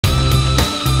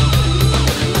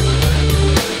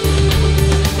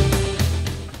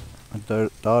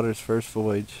daughter's first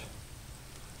voyage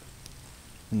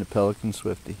in the Pelican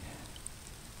Swifty.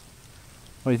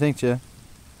 What do you think, Jen?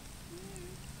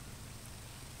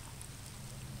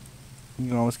 You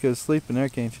can almost go to sleep in there,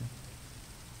 can't you?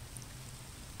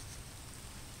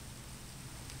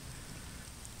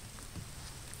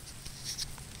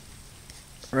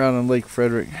 We're out on Lake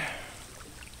Frederick.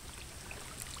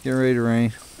 Getting ready to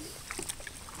rain.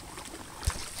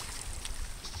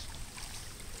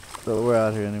 So we're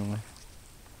out here anyway.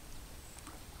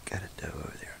 Got a doe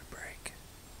over there on the break.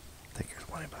 I think there's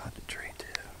one behind the tree too.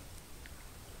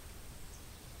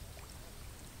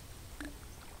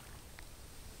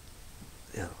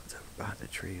 The other one's over behind the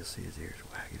tree. You'll see his ears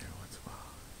wagging every once in a while.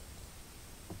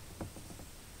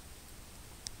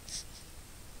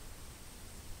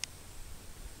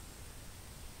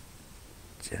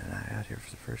 Jenna and I out here for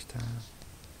the first time.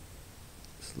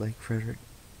 This is Lake Frederick,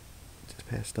 just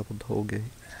past Double Toll Gate.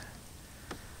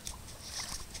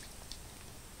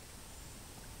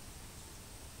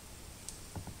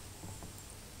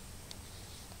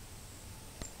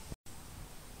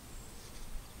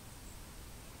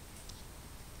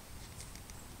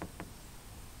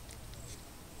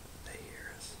 They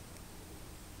hear us.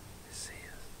 They see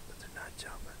us, but they're not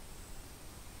jumping.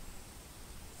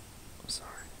 I'm sorry.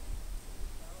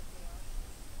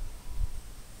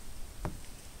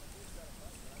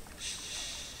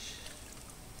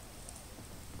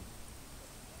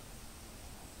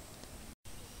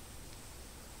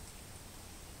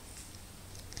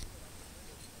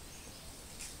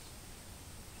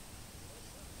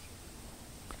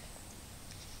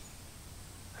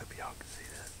 Hope y'all can see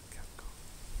that. Kind of cool.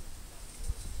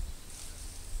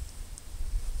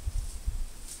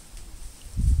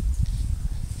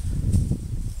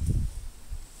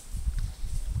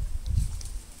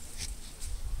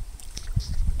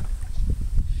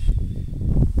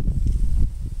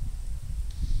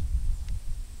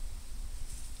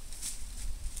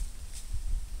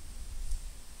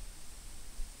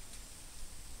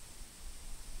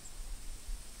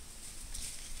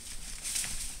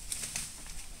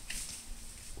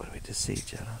 What did we just see,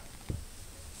 Jenna?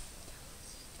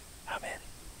 How many?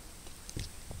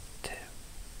 2.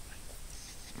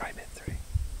 Might have been 3.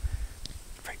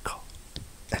 Frederick Co.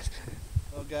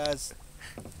 Well, guys,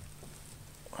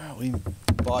 we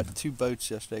bought 2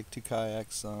 boats yesterday, 2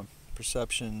 kayaks.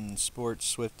 Perception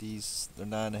Sports Swifties. They're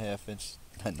 9.5 inches,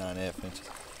 not 9.5 inches,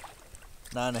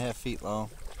 9.5 feet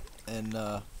long, and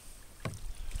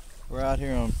we're out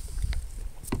here on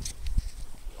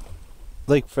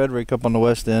Lake Frederick up on the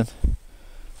west end,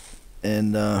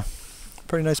 and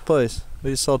pretty nice place.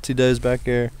 We just saw 2 does back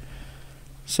there.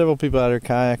 Several people out there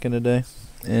kayaking today,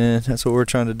 and that's what we're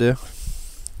trying to do.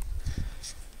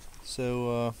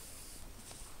 So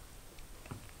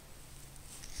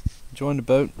join the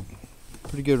boat.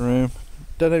 Pretty good room.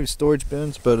 Doesn't have any storage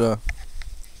bins, but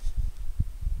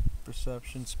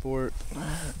Perception Sport.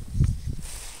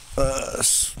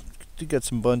 You got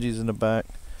some bungees in the back.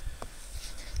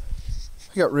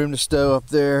 I got room to stow up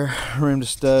there, room to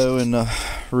stow in the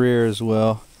rear as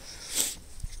well.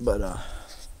 But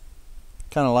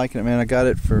kind of liking it, man. I got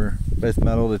it for both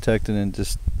metal detecting and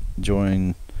just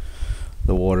enjoying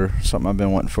the water. Something I've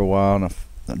been wanting for a while, and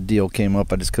a deal came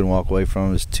up I just couldn't walk away from.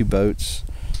 It was 2 boats.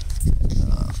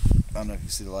 I don't know if you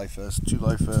see the life vests. 2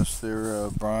 life vests. They're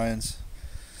Brian's,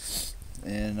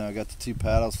 and I got the 2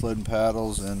 paddles, floating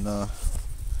paddles, and the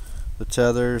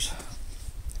tethers.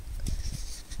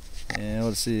 And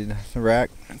let's see, the rack,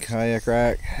 kayak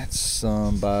rack. It's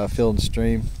by Field and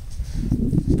Stream.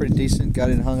 Pretty decent. Got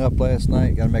it hung up last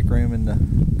night. Got to make room in the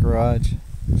garage.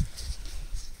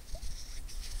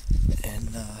 And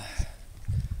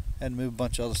had to move a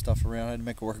bunch of other stuff around. Had to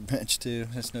make a workbench too.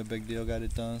 That's no big deal. Got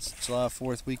it done. It's July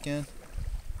 4th weekend,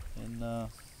 and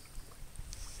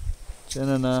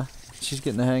Jenna and I, she's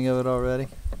getting the hang of it already.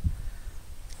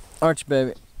 Aren't you,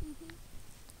 baby? Mm-hmm.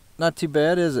 Not too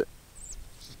bad, is it?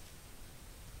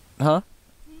 Huh?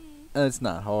 Mm-hmm. It's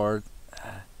not hard.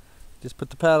 Just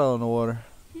put the paddle in the water.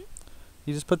 Mm-hmm.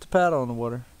 You just put the paddle in the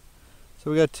water.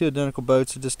 So we got 2 identical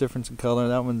boats, just difference in color.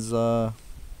 That one's what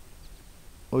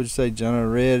would you say, Jenna?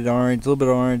 Red, orange, a little bit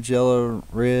of orange, yellow,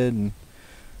 red, and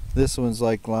this one's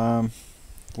like lime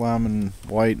and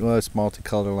white. Well, it's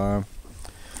multicolor lime.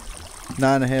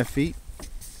 9.5 feet,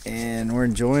 and we're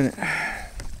enjoying it.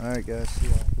 All right, guys.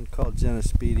 We'll call Jenna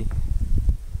Speedy.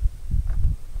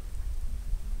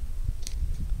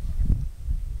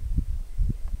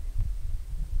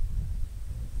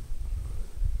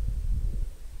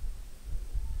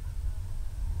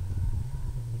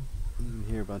 You can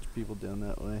hear a bunch of people down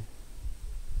that way.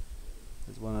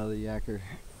 There's one other yakker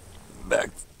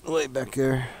way back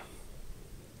there.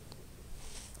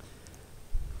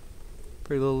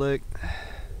 Pretty little lake.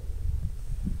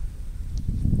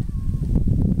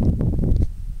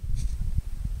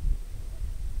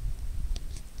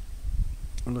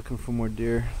 I'm looking for more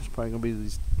deer. There's probably gonna be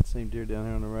these same deer down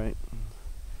here on the right.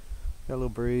 Got a little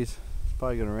breeze. It's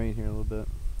probably gonna rain here a little bit.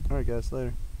 Alright guys,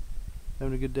 later.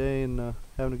 Having a good day and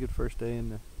having a good first day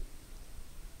in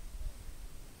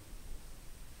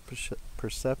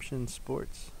Perception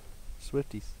Sports.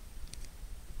 Swifties.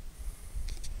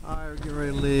 Alright, we're getting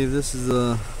ready to leave. This is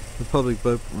the public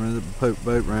boat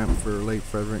ramp for Lake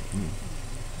Frederick.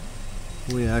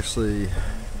 And we actually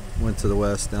went to the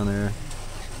west down there.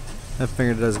 I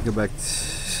figured it doesn't go back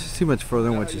too much further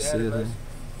than what you see. I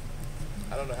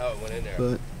don't know how it went in there.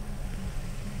 But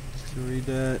you read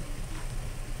that.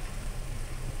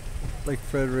 Lake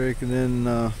Frederick, and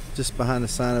then just behind the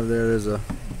sign over there, there's a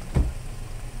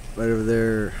right over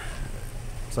there.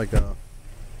 It's like a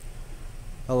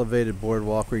elevated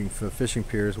boardwalk where you can fishing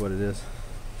pier is what it is.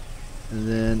 And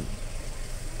then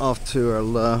off to our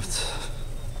left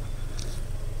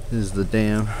is the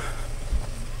dam.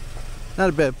 Not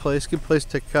a bad place. Good place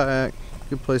to take a kayak.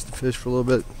 Good place to fish for a little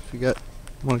bit if you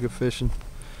want to go fishing.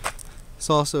 It's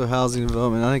also a housing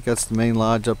development. I think that's the main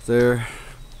lodge up there.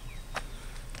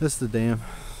 This is the dam.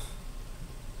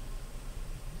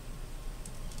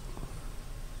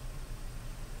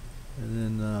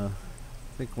 And then I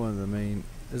think one of the main,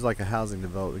 there's like a housing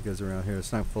development that goes around here.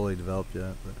 It's not fully developed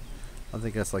yet, but I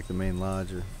think that's like the main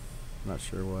lodge, or I'm not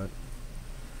sure what.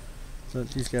 So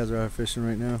these guys are out fishing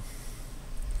right now.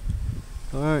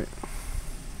 Alright,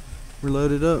 we're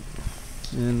loaded up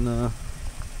and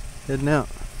heading out.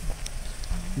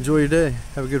 Enjoy your day.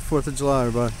 Have a good 4th of July,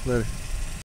 everybody. Later.